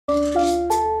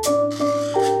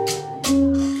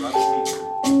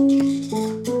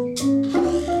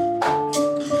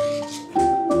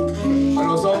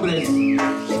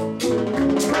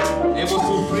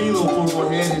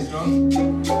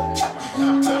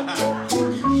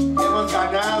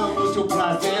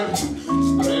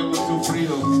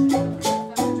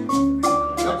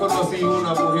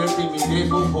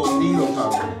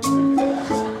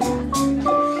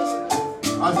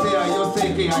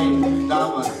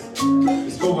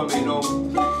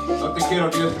quiero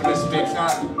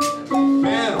respetar,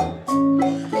 pero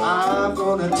I'm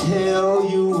gonna tell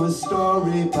you a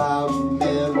story about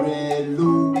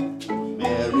Marilú,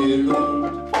 Marilú.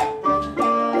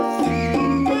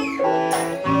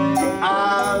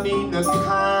 I mean the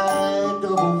kind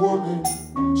of a woman,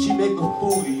 she make a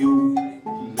fool of you,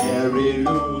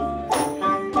 Marilú.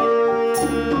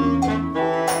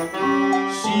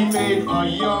 She made a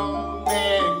young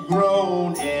man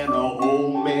groan and an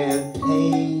old man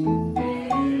pain.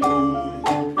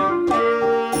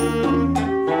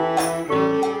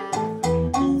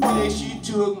 The way she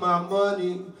took my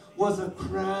money was a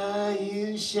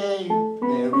crying shame,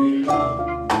 Marilú.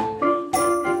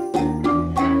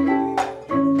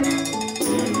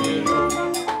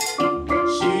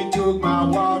 She took my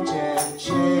watch and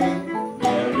chain,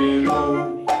 Marilú.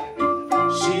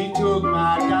 She took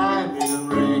my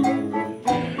diamond ring.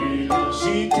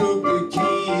 She took the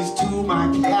keys to my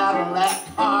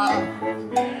Cadillac car,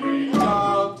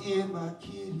 logged in my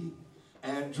kitty,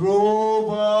 and drove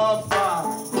her far.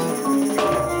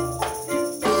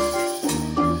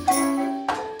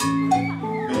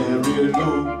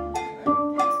 Marilú.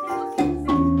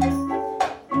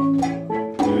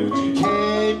 She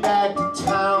came back to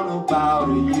town about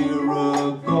a year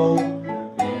ago.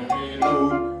 Marilú.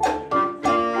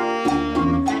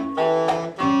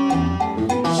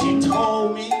 She told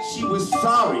me she was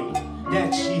sorry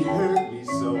that she hurt me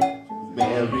so,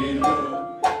 Marilú.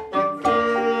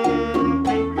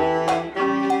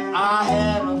 I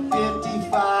had a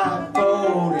 55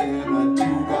 Ford and a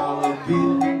 $2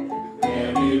 bill,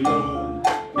 Marilú.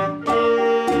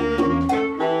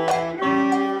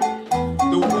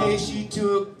 The way she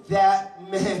took that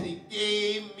man, it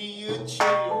gave me a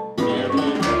chill,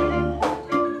 Marilú.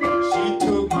 She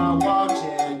took my watch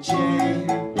and chain,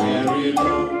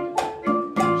 Marilú.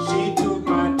 She took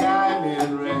my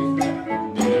diamond ring,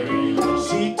 Marilú.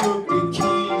 She took the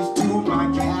keys to my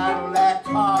Cadillac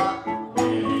car,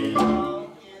 Marilú.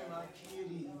 In my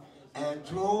kitty and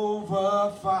drove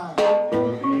her far.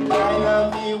 Baila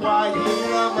mi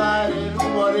guajira, Marilú,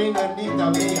 morenita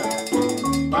mía.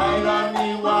 Baila mi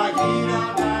guajira,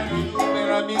 Marilú,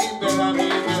 ven a mí, ven a mí,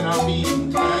 ven a mí.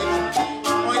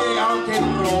 Oye, aunque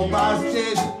robaste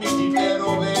mi dinero,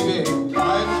 bebé,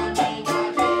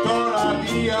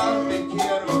 todavía te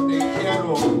quiero, te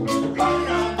quiero.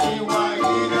 Baila mi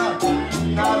guajira,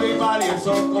 nadie vale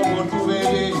son como tu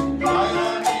bebé. Baila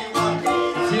mi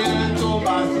guajira, siento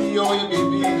vacío en mi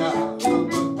vida.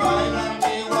 Baila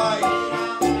mi guajira,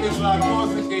 es la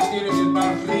cosa que tienes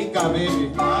más rica,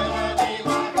 bebé.